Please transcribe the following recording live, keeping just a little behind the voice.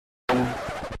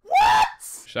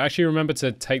Should actually remember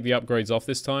to take the upgrades off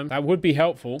this time. That would be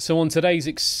helpful. So on today's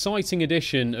exciting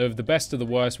edition of the best of the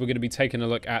worst, we're going to be taking a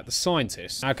look at the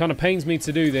Scientist. Now, it kind of pains me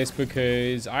to do this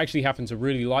because I actually happen to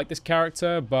really like this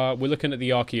character, but we're looking at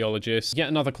the Archeologist. Yet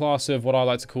another class of what I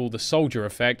like to call the Soldier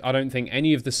effect. I don't think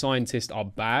any of the Scientists are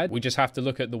bad. We just have to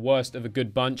look at the worst of a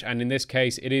good bunch, and in this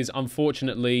case, it is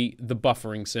unfortunately the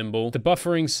buffering symbol. The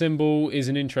buffering symbol is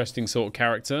an interesting sort of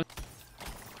character.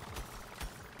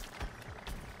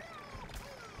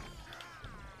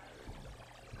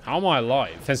 How am I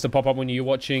alive? It tends to pop up when you're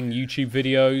watching YouTube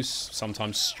videos,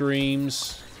 sometimes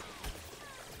streams.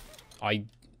 I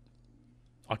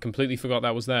completely forgot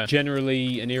that was there.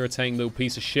 Generally an irritating little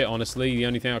piece of shit, honestly. The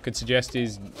only thing I could suggest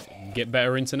is get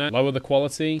better internet, lower the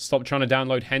quality, stop trying to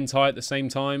download hentai at the same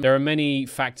time. There are many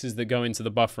factors that go into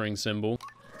the buffering symbol.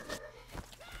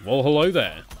 Well, hello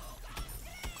there.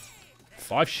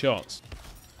 5 shots.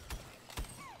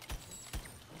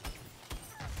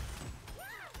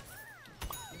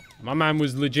 My man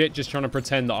was legit just trying to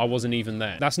pretend that I wasn't even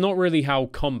there. That's not really how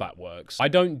combat works. I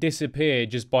don't disappear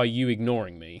just by you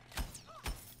ignoring me.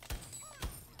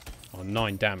 Oh,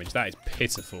 9 damage. That is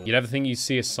pitiful. You'd ever think you'd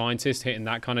see a Scientist hitting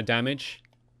that kind of damage?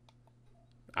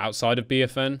 Outside of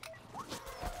BFN?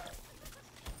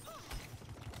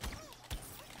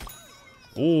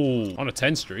 Ooh, on a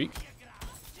 10 streak.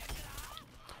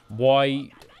 Why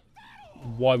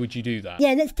would you do that?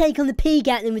 Yeah, let's take on the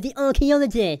P-Gatling with the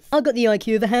Archeologist. I've got the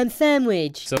IQ of a ham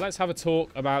sandwich. So let's have a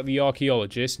talk about the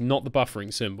Archeologist, not the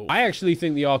buffering symbol. I actually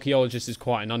think the Archeologist is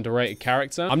quite an underrated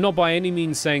character. I'm not by any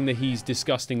means saying that he's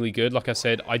disgustingly good. Like I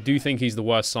said, I do think he's the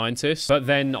worst Scientist. But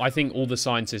then I think all the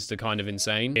Scientists are kind of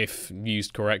insane, if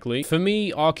used correctly. For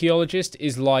me, Archeologist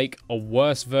is like a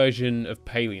worse version of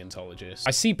Paleontologist.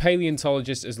 I see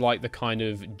Paleontologist as like the kind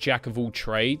of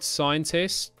jack-of-all-trades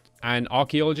Scientist. And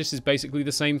Archeologist is basically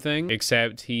the same thing,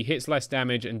 except he hits less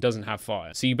damage and doesn't have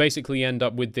fire. So you basically end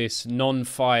up with this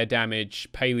non-fire damage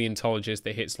Paleontologist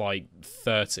that hits like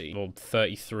 30 or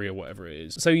 33 or whatever it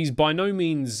is. So he's by no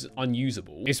means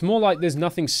unusable. It's more like there's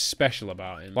nothing special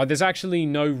about him. Like there's actually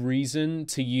no reason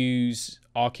to use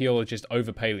Archeologist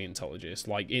over Paleontologist,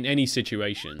 like in any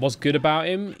situation. What's good about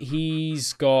him?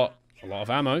 He's got a lot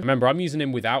of ammo. Remember, I'm using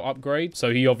him without upgrade,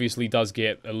 so he obviously does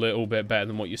get a little bit better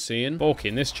than what you're seeing.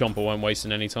 Balking, this chomper won't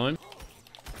wasting any time.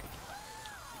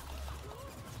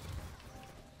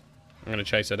 I'm gonna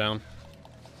chase her down.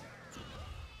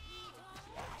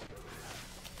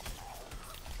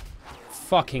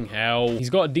 Fucking hell. He's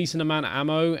got a decent amount of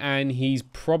ammo, and he's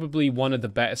probably one of the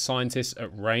better Scientists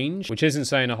at range, which isn't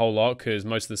saying a whole lot because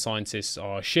most of the Scientists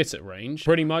are shit at range.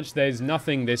 Pretty much there's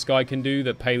nothing this guy can do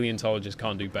that Paleontologists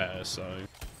can't do better, so.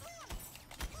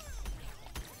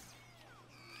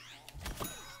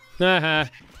 Haha.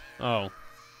 Oh.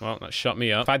 Well, that shut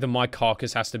me up. The fact that my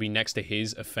carcass has to be next to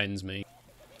his offends me.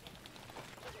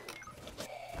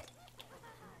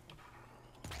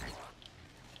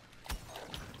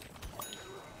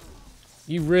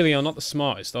 You really are not the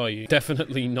smartest, are you?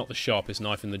 Definitely not the sharpest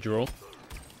knife in the drawer.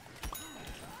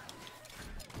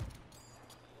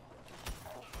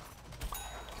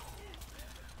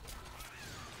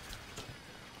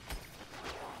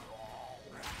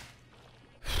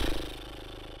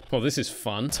 Well, this is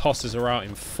fun. Tossers are out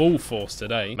in full force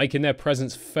today, making their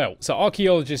presence felt. So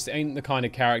Archeologist ain't the kind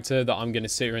of character that I'm going to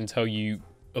sit here and tell you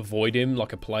avoid him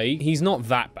like a plague. He's not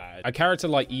that bad. A character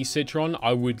like E-Citron,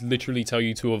 I would literally tell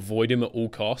you to avoid him at all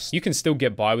costs. You can still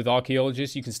get by with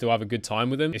Archeologist. You can still have a good time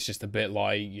with him. It's just a bit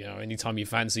like, you know, anytime you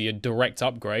fancy a direct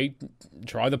upgrade,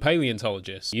 try the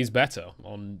Paleontologist. He is better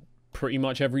on pretty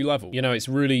much every level. You know, it's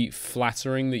really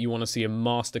flattering that you want to see a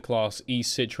masterclass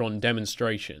E-Citron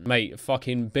demonstration. Mate,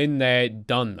 fucking been there,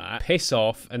 done that. Piss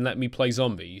off and let me play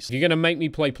zombies. If you're gonna make me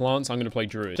play plants, I'm gonna play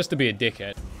druid. Just to be a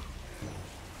dickhead.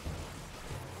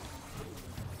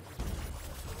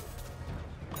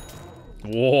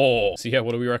 Whoa. So yeah,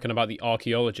 what do we reckon about the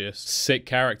Archeologist? Sick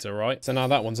character, right? So now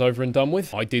that one's over and done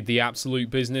with. I did the absolute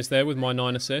business there with my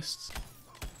 9 assists.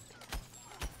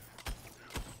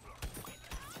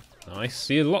 Nice.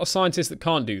 See, a lot of Scientists that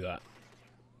can't do that.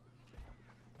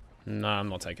 Nah, I'm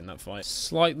not taking that fight.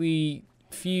 Slightly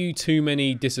few too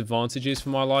many disadvantages for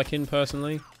my liking,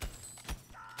 personally.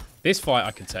 This fight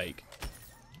I could take.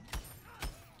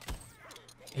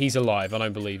 He's alive. I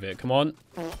don't believe it. Come on.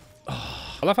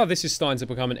 I love how this is starting to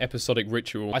become an episodic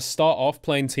ritual. I start off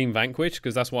playing Team Vanquish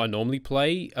because that's what I normally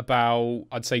play. About,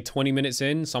 I'd say 20 minutes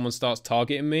in, someone starts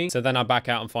targeting me. So then I back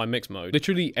out and find mixed mode.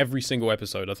 Literally every single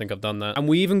episode, I think I've done that. And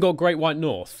we even got Great White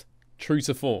North. True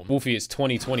to form. Wolfy, it's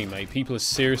 2020, mate. People are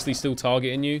seriously still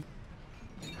targeting you.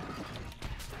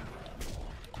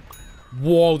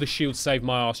 Whoa, the shield saved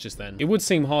my ass just then. It would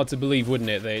seem hard to believe, wouldn't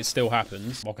it, that it still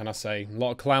happens. What can I say? A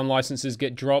lot of clown licenses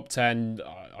get dropped, and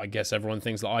I guess everyone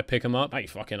thinks that I pick them up. Hey,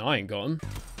 fucking, I ain't got them.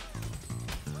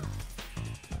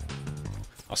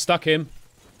 I stuck him.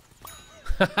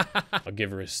 I'll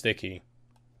give her a sticky.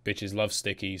 Bitches love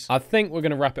stickies. I think we're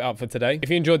going to wrap it up for today.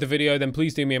 If you enjoyed the video, then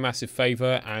please do me a massive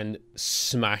favor and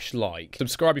smash like.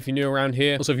 Subscribe if you're new around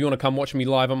here. Also, if you want to come watch me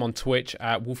live, I'm on Twitch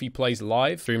at Wolfy Playz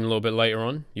Live. Stream a little bit later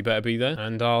on. You better be there.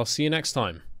 And I'll see you next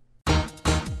time.